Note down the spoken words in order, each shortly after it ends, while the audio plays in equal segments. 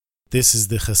This is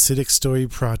the Hasidic Story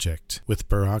Project with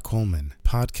Barak Holman,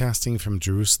 podcasting from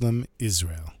Jerusalem,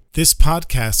 Israel. This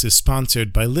podcast is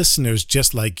sponsored by listeners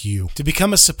just like you. To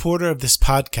become a supporter of this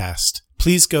podcast,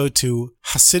 please go to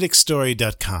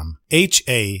HasidicStory.com,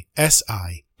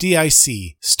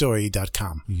 HASIDIC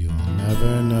story.com. You'll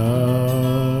never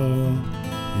know,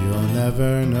 you'll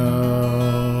never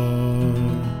know,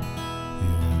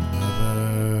 you'll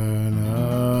never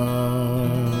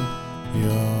know, you'll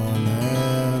never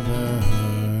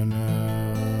know.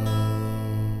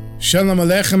 Shalom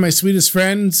Aleichem, my sweetest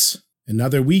friends.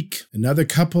 Another week, another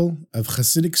couple of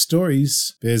Hasidic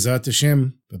stories, Be'ezrat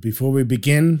Hashem. But before we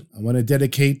begin, I want to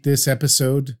dedicate this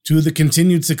episode to the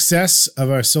continued success of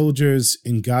our soldiers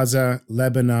in Gaza,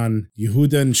 Lebanon,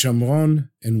 Yehuda and Shomron,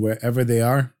 and wherever they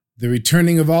are. The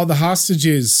returning of all the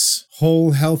hostages,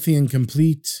 whole, healthy, and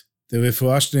complete. The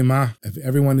refuah shlema of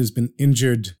everyone who's been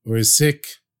injured or is sick.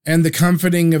 And the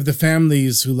comforting of the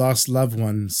families who lost loved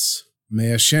ones. May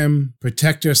Hashem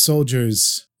protect our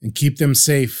soldiers and keep them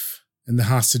safe. And the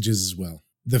hostages as well.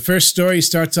 The first story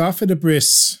starts off at a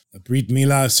bris, a brit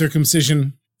milah, a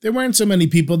circumcision. There weren't so many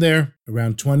people there,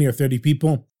 around 20 or 30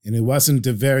 people, and it wasn't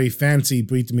a very fancy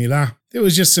brit milah. There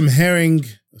was just some herring,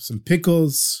 some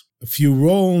pickles, a few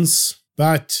rolls,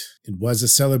 but it was a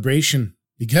celebration.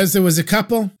 Because there was a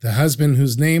couple, the husband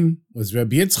whose name was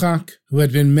Rabbi Yitzchak, who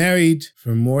had been married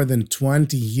for more than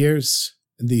 20 years,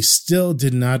 and they still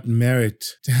did not merit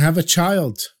to have a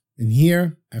child. And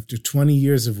here, after 20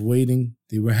 years of waiting,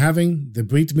 they were having the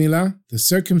Brit Milah, the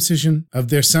circumcision of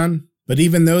their son. But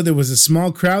even though there was a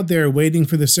small crowd there waiting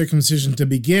for the circumcision to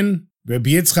begin,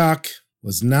 Rabbi Yitzchak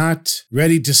was not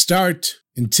ready to start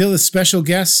until a special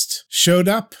guest showed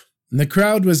up. And the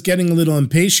crowd was getting a little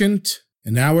impatient.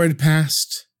 An hour had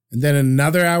passed, and then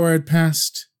another hour had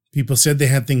passed. People said they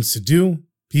had things to do.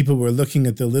 People were looking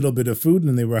at the little bit of food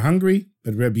and they were hungry.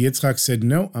 But Rabbi Yitzchak said,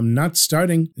 no, I'm not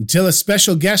starting until a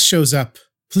special guest shows up.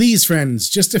 Please, friends,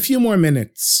 just a few more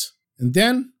minutes. And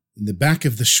then, in the back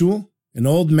of the shul, an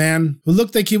old man who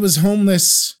looked like he was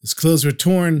homeless. His clothes were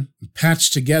torn and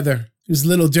patched together. He was a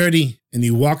little dirty, and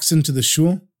he walks into the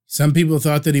shul. Some people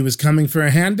thought that he was coming for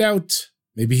a handout.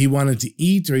 Maybe he wanted to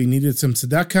eat or he needed some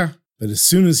tzedakah. But as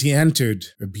soon as he entered,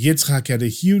 Rabbi Yitzchak had a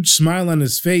huge smile on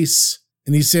his face.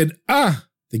 And he said,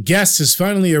 the guest has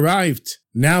finally arrived.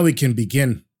 Now we can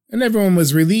begin. And everyone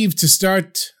was relieved to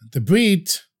start the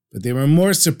brit, but they were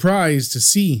more surprised to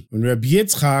see when Rabbi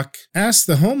Yitzchak asked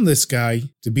the homeless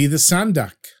guy to be the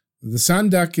sandak. The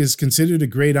sandak is considered a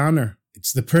great honor.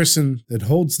 It's the person that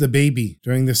holds the baby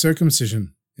during the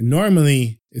circumcision. And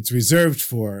normally, it's reserved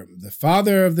for the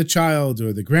father of the child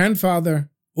or the grandfather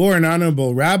or an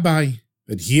honorable rabbi.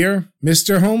 But here,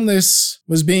 Mr. Homeless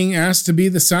was being asked to be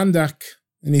the sandak.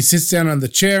 And he sits down on the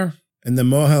chair, and the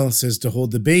mohel says to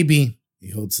hold the baby.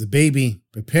 He holds the baby,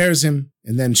 prepares him,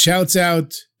 and then shouts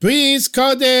out, Bris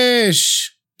Kodesh!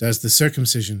 Does the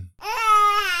circumcision.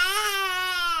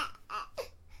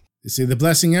 They say the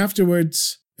blessing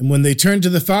afterwards, and when they turn to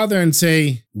the father and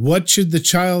say, what should the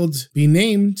child be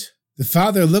named? The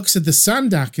father looks at the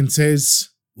sandak and says,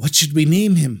 what should we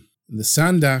name him? And the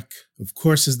sandak, of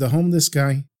course, is the homeless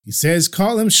guy. He says,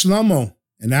 call him Shlomo.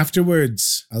 And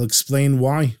afterwards, I'll explain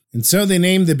why. And so they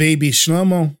named the baby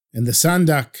Shlomo, and the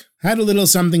sandak had a little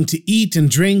something to eat and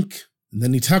drink. And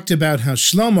then he talked about how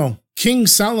Shlomo, King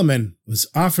Solomon, was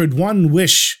offered one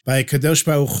wish by Kadosh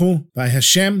Baruch Hu, by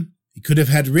Hashem. He could have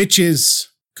had riches,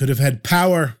 could have had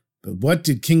power. But what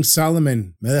did King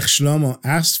Solomon, Melech Shlomo,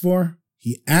 ask for?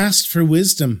 He asked for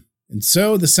wisdom. And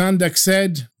so the sandak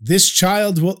said, this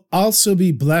child will also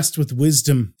be blessed with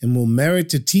wisdom and will merit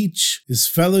to teach his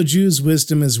fellow Jews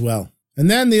wisdom as well.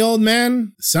 And then the old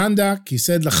man, the sandak, he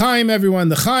said, L'chaim, everyone,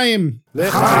 L'chaim.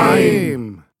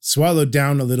 L'chaim. Swallowed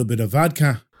down a little bit of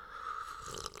vodka.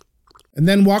 And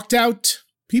then walked out.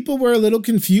 People were a little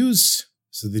confused.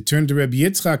 So they turned to Rabbi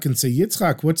Yitzchak and said,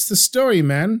 Yitzchak, what's the story,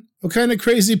 man? What kind of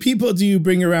crazy people do you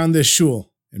bring around this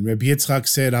shul? And Rabbi Yitzchak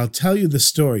said, I'll tell you the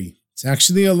story. It's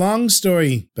actually a long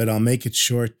story, but I'll make it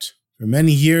short. For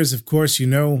many years, of course, you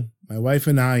know, my wife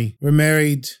and I were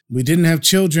married. We didn't have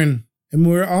children, and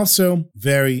we were also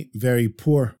very, very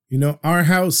poor. You know, our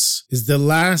house is the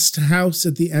last house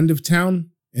at the end of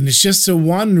town, and it's just a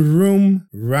one-room,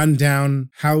 run-down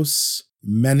house.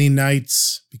 Many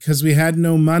nights, because we had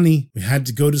no money, we had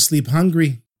to go to sleep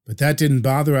hungry. But that didn't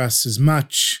bother us as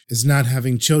much as not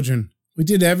having children. We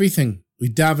did everything. We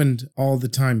davened all the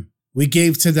time. We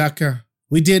gave tzedakah.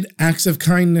 We did acts of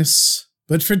kindness.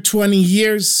 But for 20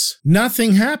 years,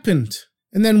 nothing happened.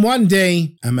 And then one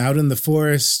day, I'm out in the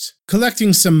forest,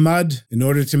 collecting some mud in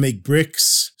order to make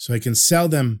bricks so I can sell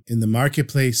them in the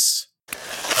marketplace.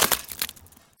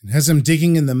 And as I'm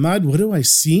digging in the mud, what do I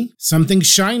see? Something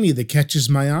shiny that catches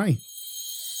my eye.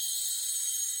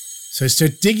 So I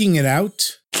start digging it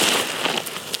out.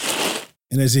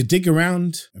 And as I dig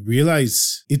around, I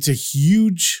realize it's a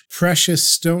huge, precious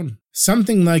stone.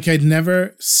 Something like I'd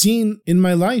never seen in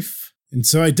my life. And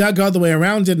so I dug all the way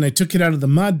around it and I took it out of the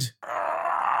mud.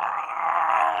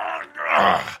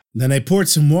 Then I poured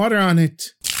some water on it.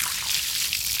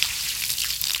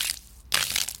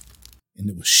 And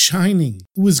it was shining.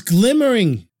 It was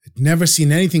glimmering. I'd never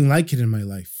seen anything like it in my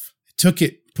life. I took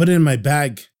it, put it in my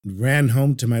bag, and ran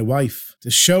home to my wife to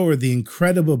show her the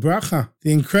incredible bracha,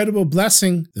 the incredible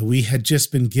blessing that we had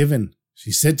just been given.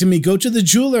 She said to me, go to the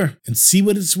jeweler and see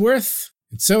what it's worth.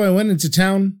 And so I went into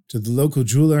town to the local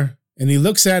jeweler, and he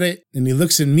looks at it, and he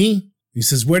looks at me. He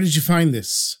says, where did you find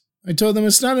this? I told him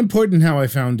it's not important how I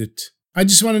found it. I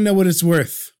just want to know what it's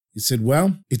worth. He said,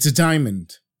 well, it's a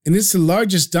diamond. And it's the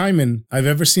largest diamond I've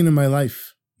ever seen in my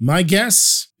life. My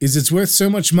guess is it's worth so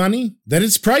much money that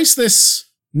it's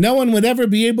priceless. No one would ever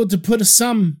be able to put a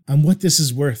sum on what this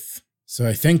is worth. So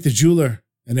I thanked the jeweler,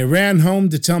 and I ran home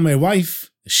to tell my wife,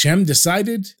 Hashem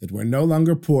decided that we're no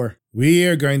longer poor. We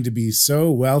are going to be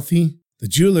so wealthy. The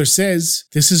jeweler says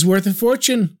this is worth a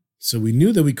fortune. So we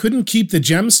knew that we couldn't keep the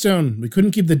gemstone. We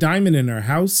couldn't keep the diamond in our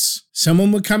house.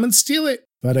 Someone would come and steal it.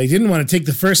 But I didn't want to take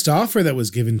the first offer that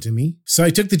was given to me. So I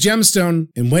took the gemstone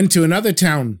and went to another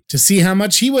town to see how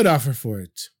much he would offer for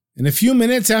it. And a few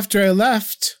minutes after I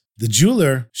left, the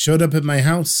jeweler showed up at my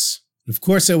house. Of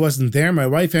course, I wasn't there. My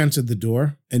wife answered the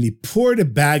door, and he poured a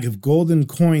bag of golden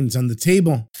coins on the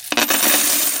table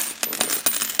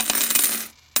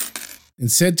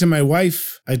and said to my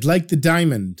wife, I'd like the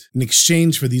diamond in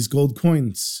exchange for these gold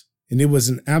coins. And it was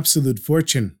an absolute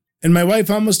fortune. And my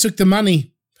wife almost took the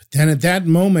money. But then at that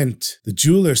moment, the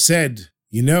jeweler said,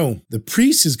 you know, the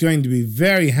priest is going to be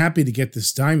very happy to get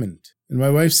this diamond. And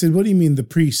my wife said, what do you mean the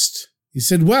priest? He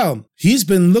said, well, he's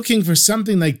been looking for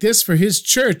something like this for his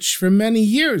church for many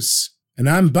years, and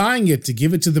I'm buying it to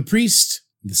give it to the priest.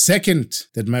 The second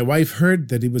that my wife heard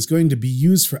that it was going to be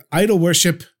used for idol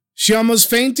worship, she almost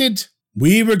fainted.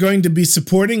 We were going to be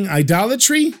supporting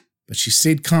idolatry, but she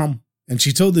stayed calm, and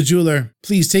she told the jeweler,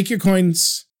 please take your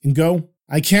coins and go.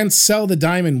 I can't sell the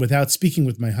diamond without speaking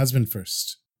with my husband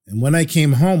first. And when I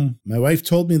came home, my wife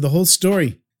told me the whole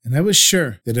story. And I was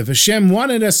sure that if Hashem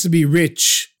wanted us to be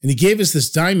rich, and he gave us this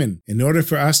diamond in order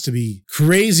for us to be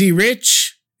crazy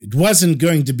rich, it wasn't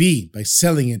going to be by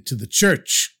selling it to the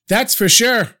church. That's for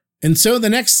sure. And so the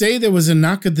next day there was a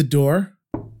knock at the door,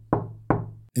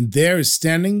 and there is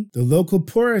standing the local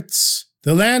Poritz,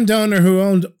 the landowner who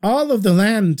owned all of the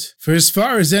land for as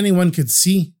far as anyone could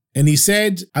see. And he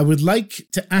said, I would like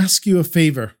to ask you a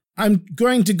favor. I'm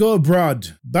going to go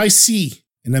abroad by sea.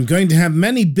 And I'm going to have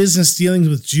many business dealings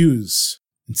with Jews.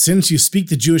 And since you speak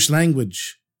the Jewish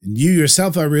language, and you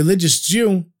yourself are a religious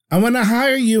Jew, I want to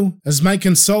hire you as my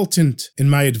consultant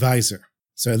and my advisor.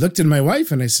 So I looked at my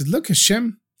wife and I said, look,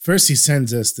 Hashem, first he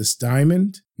sends us this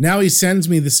diamond. Now he sends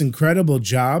me this incredible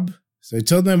job. So I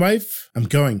told my wife, I'm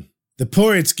going. The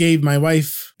Poritz gave my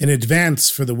wife an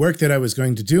advance for the work that I was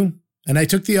going to do. And I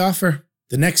took the offer.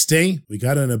 The next day, we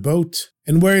got on a boat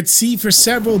and were at sea for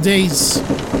several days.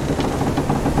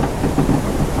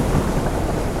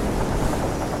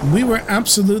 We were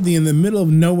absolutely in the middle of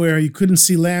nowhere. You couldn't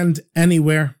see land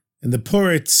anywhere. And the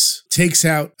Poritz takes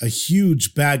out a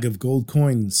huge bag of gold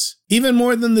coins, even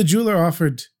more than the jeweler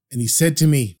offered. And he said to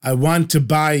me, I want to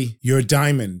buy your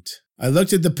diamond. I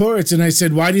looked at the Poritz and I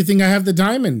said, why do you think I have the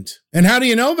diamond? And how do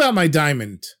you know about my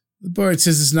diamond? The Poritz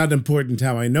says it's not important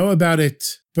how I know about it,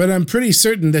 but I'm pretty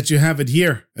certain that you have it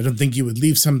here. I don't think you would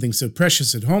leave something so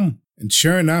precious at home. And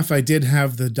sure enough, I did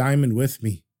have the diamond with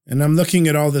me. And I'm looking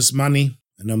at all this money.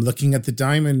 And I'm looking at the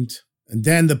diamond. And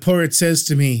then the Poritz says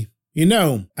to me, you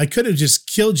know, I could have just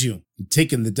killed you and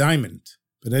taken the diamond.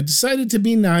 But I decided to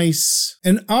be nice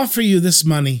and offer you this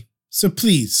money. So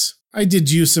please, I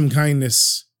did you some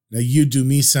kindness. Now you do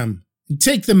me some. And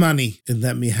take the money and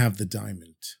let me have the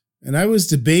diamond. And I was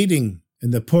debating,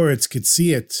 and the Poritz could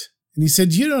see it. And he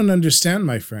said, you don't understand,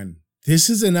 my friend. This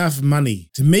is enough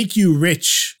money to make you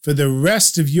rich for the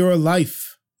rest of your life.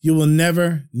 You will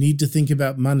never need to think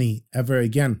about money ever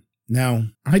again. Now,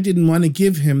 I didn't want to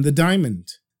give him the diamond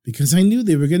because I knew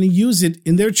they were going to use it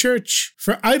in their church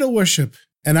for idol worship.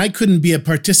 And I couldn't be a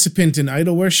participant in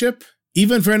idol worship,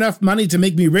 even for enough money to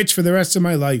make me rich for the rest of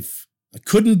my life. I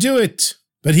couldn't do it.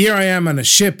 But here I am on a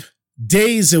ship,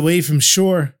 days away from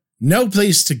shore, no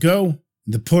place to go.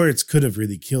 The Poritz could have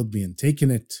really killed me and taken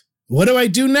it. What do I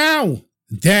do now?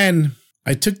 And then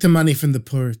I took the money from the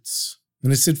Poritz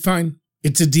and I said, fine.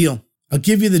 It's a deal. I'll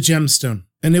give you the gemstone.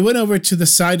 And I went over to the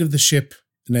side of the ship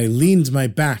and I leaned my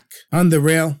back on the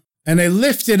rail, and I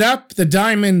lifted up the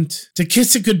diamond to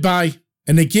kiss it goodbye,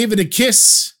 and I gave it a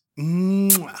kiss.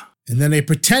 Mwah. And then I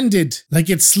pretended like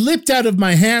it slipped out of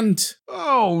my hand.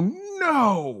 Oh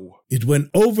no! It went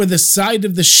over the side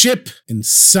of the ship and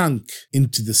sunk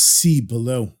into the sea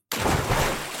below.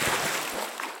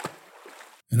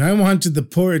 And I wanted the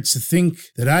poets to think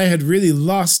that I had really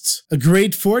lost a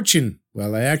great fortune.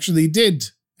 Well, I actually did.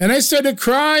 And I started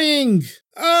crying.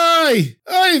 Oy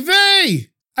vey!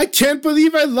 I can't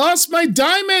believe I lost my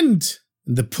diamond!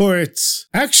 And the poets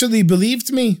actually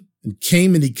believed me and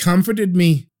came and he comforted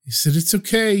me. He said, it's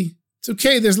okay. It's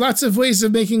okay. There's lots of ways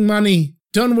of making money.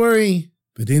 Don't worry.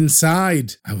 But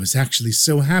inside, I was actually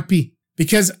so happy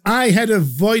because I had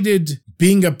avoided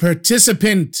being a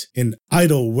participant in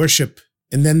idol worship.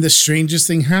 And then the strangest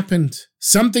thing happened.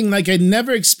 Something like I'd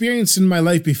never experienced in my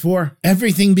life before.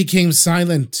 Everything became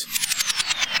silent.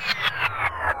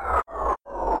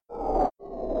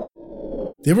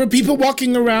 There were people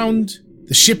walking around.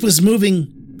 The ship was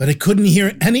moving, but I couldn't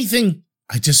hear anything.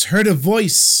 I just heard a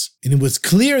voice, and it was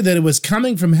clear that it was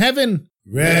coming from heaven.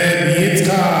 Rebbe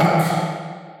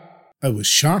Yitzchak. I was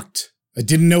shocked. I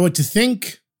didn't know what to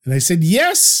think. And I said,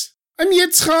 yes, I'm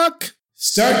Yitzchak.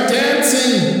 Start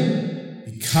dancing.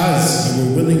 Because you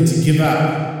were willing to give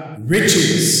up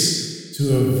riches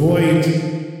to avoid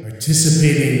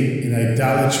participating in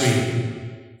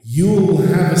idolatry, you'll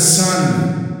have a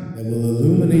son that will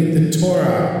illuminate the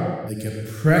Torah like a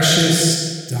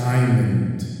precious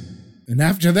diamond. And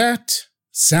after that,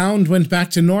 sound went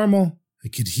back to normal. I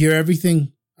could hear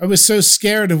everything. I was so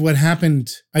scared of what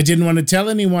happened. I didn't want to tell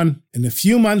anyone. And a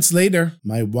few months later,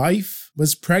 my wife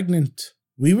was pregnant.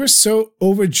 We were so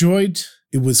overjoyed.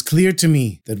 It was clear to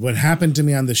me that what happened to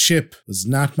me on the ship was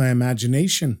not my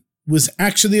imagination. It was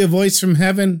actually a voice from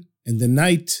heaven. And the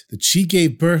night that she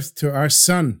gave birth to our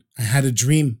son, I had a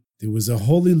dream. There was a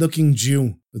holy-looking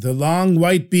Jew with a long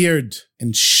white beard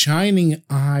and shining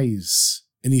eyes.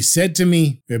 And he said to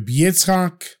me, Rebbe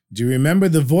Yitzchak, do you remember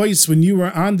the voice when you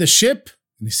were on the ship?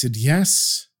 And I said,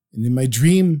 yes. And in my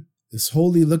dream, this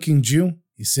holy-looking Jew,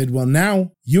 he said, well,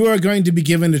 now you are going to be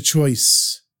given a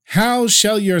choice. How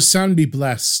shall your son be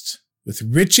blessed? With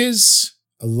riches,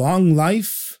 a long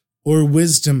life, or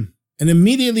wisdom? And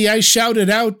immediately I shouted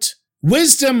out,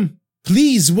 wisdom!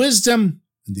 Please, wisdom!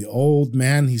 And the old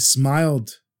man, he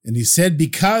smiled, and he said,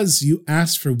 because you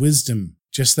asked for wisdom,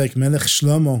 just like Melech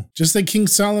Shlomo, just like King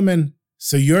Solomon,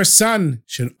 so your son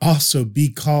should also be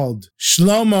called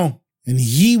Shlomo, and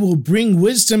he will bring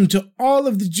wisdom to all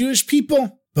of the Jewish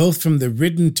people, both from the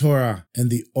written Torah and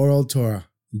the oral Torah.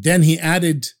 Then he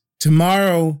added,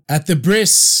 tomorrow at the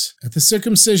bris, at the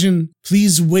circumcision,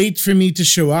 please wait for me to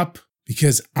show up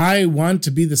because I want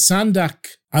to be the sandak.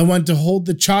 I want to hold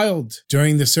the child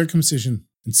during the circumcision.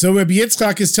 And so Rebbe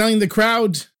Yitzchak is telling the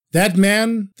crowd, that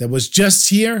man that was just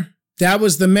here, that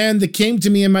was the man that came to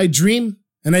me in my dream,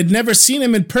 and I'd never seen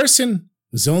him in person.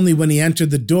 It was only when he entered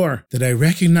the door that I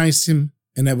recognized him,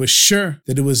 and I was sure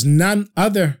that it was none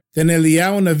other than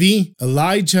Eliyahu Navi,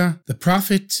 Elijah, the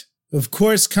prophet. Of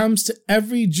course, comes to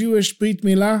every Jewish Brit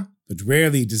Milah, but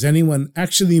rarely does anyone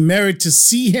actually merit to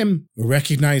see him or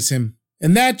recognize him.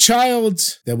 And that child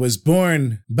that was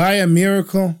born by a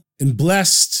miracle and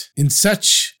blessed in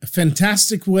such a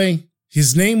fantastic way,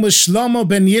 his name was Shlomo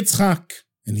ben Yitzchak,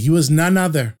 and he was none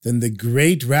other than the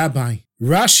great Rabbi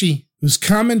Rashi, whose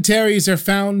commentaries are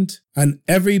found on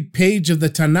every page of the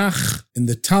Tanakh in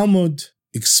the Talmud,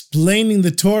 explaining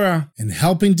the Torah and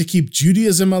helping to keep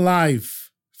Judaism alive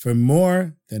for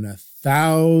more than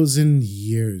 1,000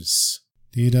 years.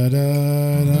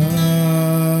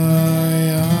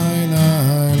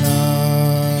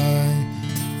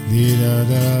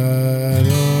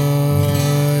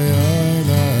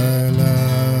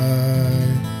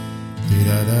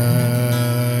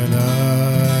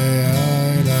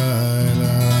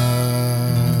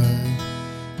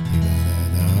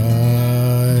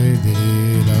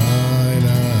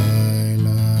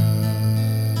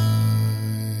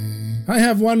 I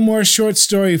have one more short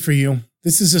story for you.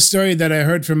 This is a story that I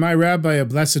heard from my rabbi of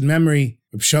blessed memory,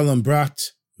 Reb Shalom Brat,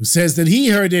 who says that he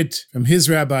heard it from his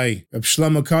rabbi, Reb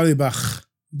Shlomo Carlebach.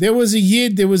 There was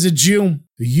a Jew,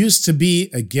 who used to be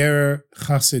a Gerer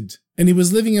Chassid, and he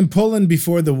was living in Poland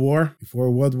before the war,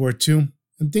 before World War II,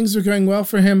 and things were going well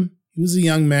for him. He was a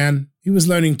young man. He was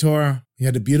learning Torah. He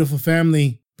had a beautiful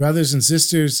family, brothers and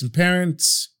sisters and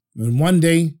parents. And one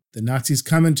day, the Nazis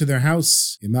come into their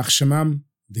house, Yimach Shemam.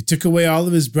 They took away all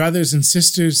of his brothers and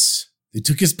sisters. They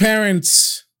took his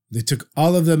parents. They took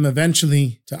all of them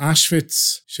eventually to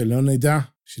Auschwitz. Shalom Neda.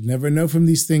 Should never know from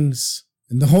these things.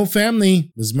 And the whole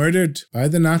family was murdered by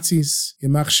the Nazis.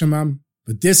 Yimach Shemam.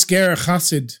 But this Ger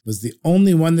Chassid was the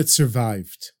only one that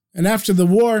survived. And after the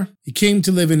war, he came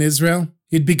to live in Israel.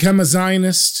 He'd become a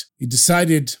Zionist. He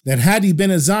decided that had he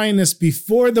been a Zionist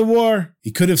before the war,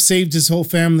 he could have saved his whole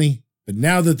family. But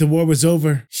now that the war was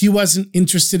over, he wasn't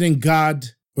interested in God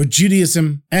or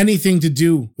Judaism, anything to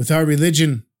do with our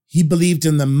religion. He believed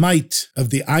in the might of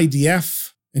the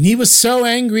IDF. And he was so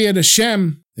angry at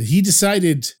Hashem that he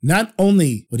decided not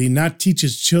only would he not teach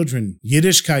his children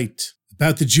Yiddishkeit,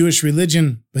 about the Jewish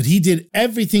religion, but he did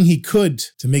everything he could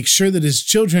to make sure that his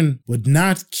children would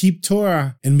not keep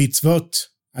Torah and mitzvot.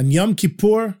 On Yom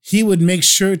Kippur, he would make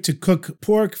sure to cook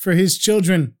pork for his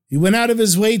children. He went out of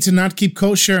his way to not keep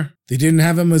kosher. They didn't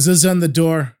have a mezuzah on the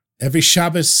door. Every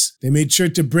Shabbos, they made sure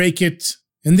to break it.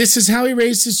 And this is how he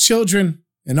raised his children.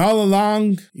 And all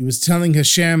along, he was telling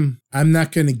Hashem, I'm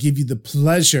not going to give you the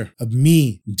pleasure of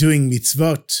me doing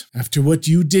mitzvot after what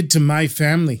you did to my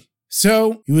family.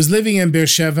 So he was living in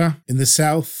Beersheba in the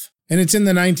south, and it's in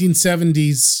the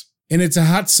 1970s, and it's a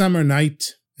hot summer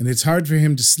night, and it's hard for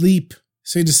him to sleep.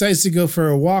 So he decides to go for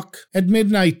a walk at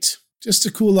midnight, just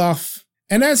to cool off.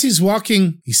 And as he's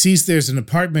walking, he sees there's an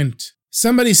apartment.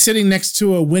 Somebody's sitting next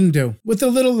to a window with a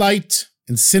little light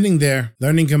and sitting there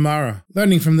learning Gemara,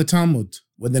 learning from the Talmud.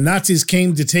 When the Nazis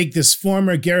came to take this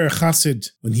former Ger Chassid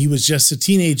when he was just a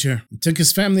teenager and took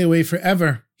his family away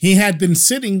forever, he had been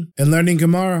sitting and learning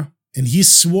Gemara. And he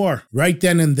swore right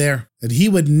then and there that he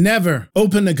would never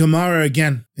open a Gemara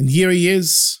again. And here he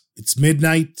is. It's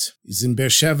midnight. He's in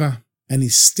Beersheba. And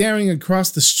he's staring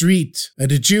across the street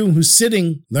at a Jew who's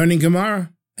sitting learning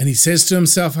Gemara. And he says to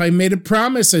himself, I made a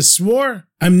promise. I swore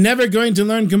I'm never going to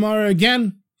learn Gemara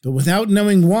again. But without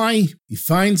knowing why, he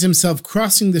finds himself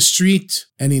crossing the street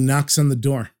and he knocks on the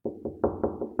door.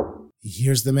 He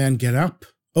hears the man get up,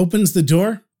 opens the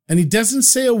door, and he doesn't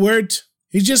say a word.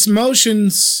 He just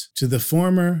motions to the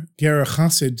former Ger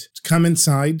Chassid to come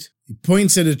inside. He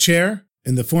points at a chair,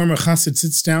 and the former Chassid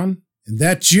sits down. And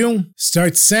that Jew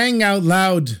starts saying out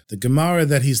loud the Gemara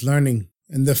that he's learning.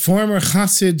 And the former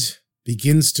Chassid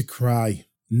begins to cry.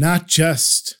 Not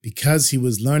just because he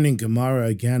was learning Gemara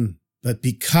again, but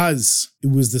because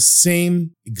it was the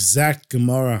same exact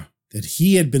Gemara that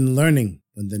he had been learning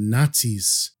when the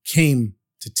Nazis came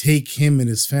to take him and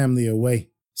his family away.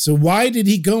 So why did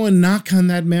he go and knock on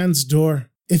that man's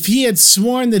door? If he had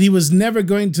sworn that he was never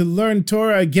going to learn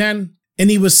Torah again,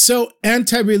 and he was so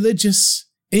anti-religious,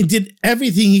 and he did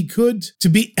everything he could to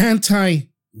be anti,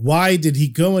 why did he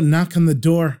go and knock on the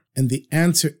door? And the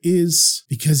answer is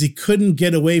because he couldn't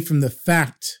get away from the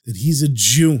fact that he's a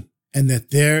Jew and that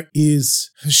there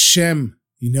is Hashem.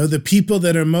 You know, the people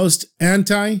that are most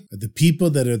anti are the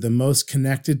people that are the most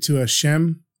connected to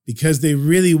Hashem, because they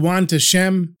really want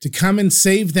Hashem to come and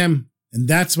save them. And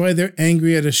that's why they're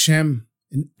angry at Hashem.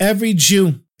 And every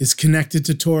Jew is connected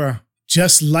to Torah,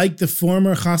 just like the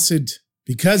former Chassid.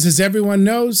 Because as everyone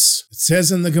knows, it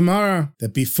says in the Gemara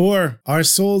that before our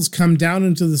souls come down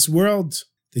into this world,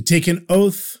 they take an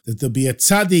oath that they'll be a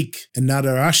tzaddik and not a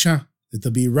rasha, that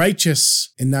they'll be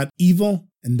righteous and not evil.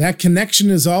 And that connection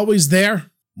is always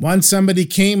there. Once somebody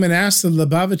came and asked the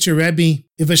Lubavitcher Rebbe,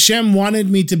 if Hashem wanted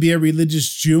me to be a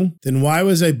religious Jew, then why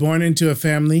was I born into a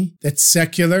family that's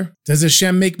secular? Does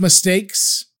Hashem make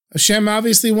mistakes? Hashem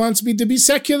obviously wants me to be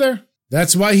secular.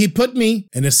 That's why he put me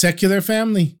in a secular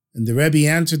family. And the Rebbe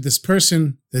answered this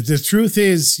person that the truth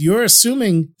is, you're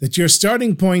assuming that your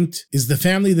starting point is the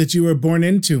family that you were born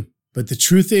into. But the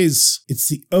truth is, it's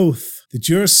the oath that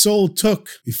your soul took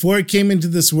before it came into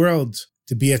this world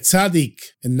to be a tzaddik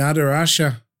and not a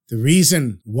rasha. The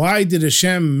reason why did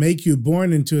Hashem make you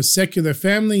born into a secular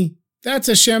family? That's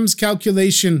Hashem's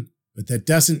calculation. But that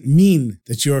doesn't mean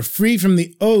that you're free from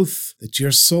the oath that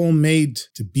your soul made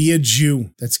to be a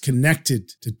Jew that's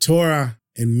connected to Torah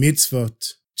and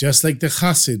mitzvot, just like the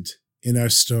Chassid in our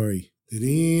story.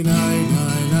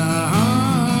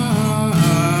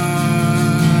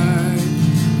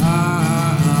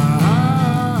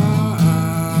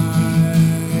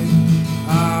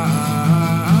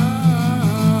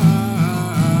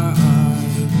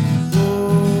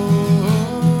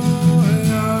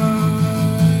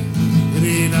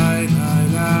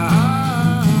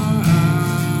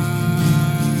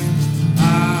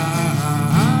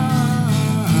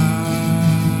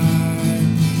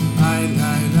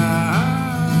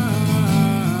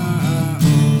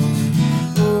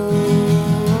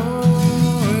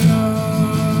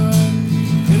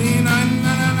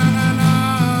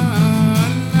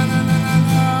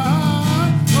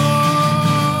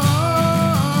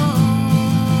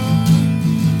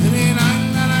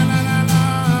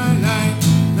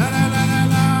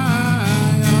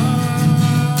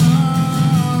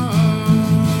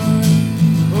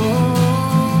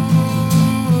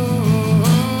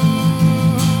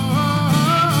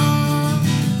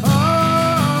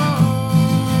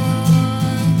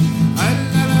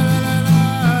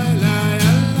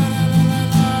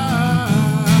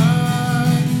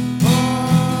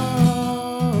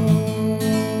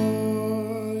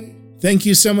 Thank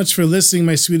you so much for listening,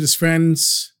 my sweetest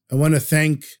friends. I want to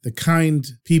thank the kind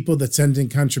people that send in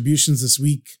contributions this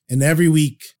week and every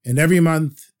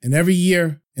month and every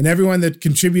year, and everyone that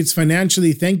contributes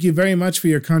financially. Thank you very much for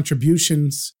your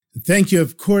contributions. And thank you,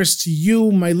 of course, to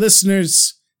you, my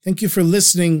listeners. Thank you for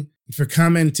listening and for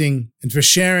commenting and for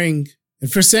sharing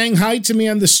and for saying hi to me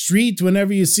on the street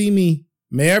whenever you see me.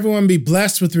 May everyone be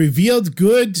blessed with revealed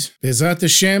good, Be'ezrat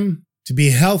Hashem, to be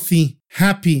healthy,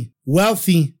 happy,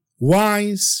 wealthy,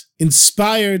 wise,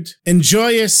 inspired, and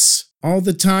joyous all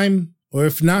the time, or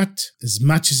if not, as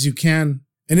much as you can.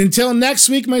 And until next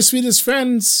week, my sweetest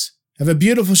friends, have a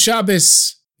beautiful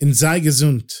Shabbos and sei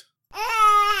gesund.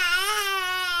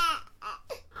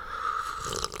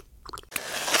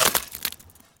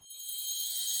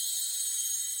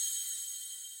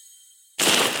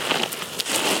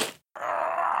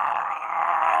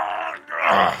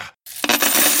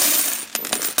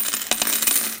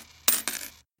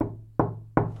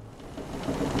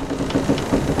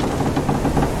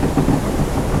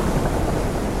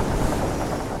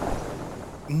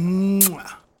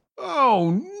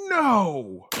 Oh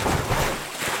no!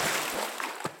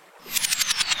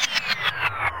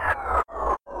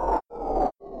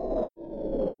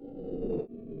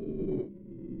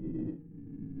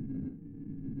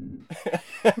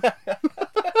 Ha ha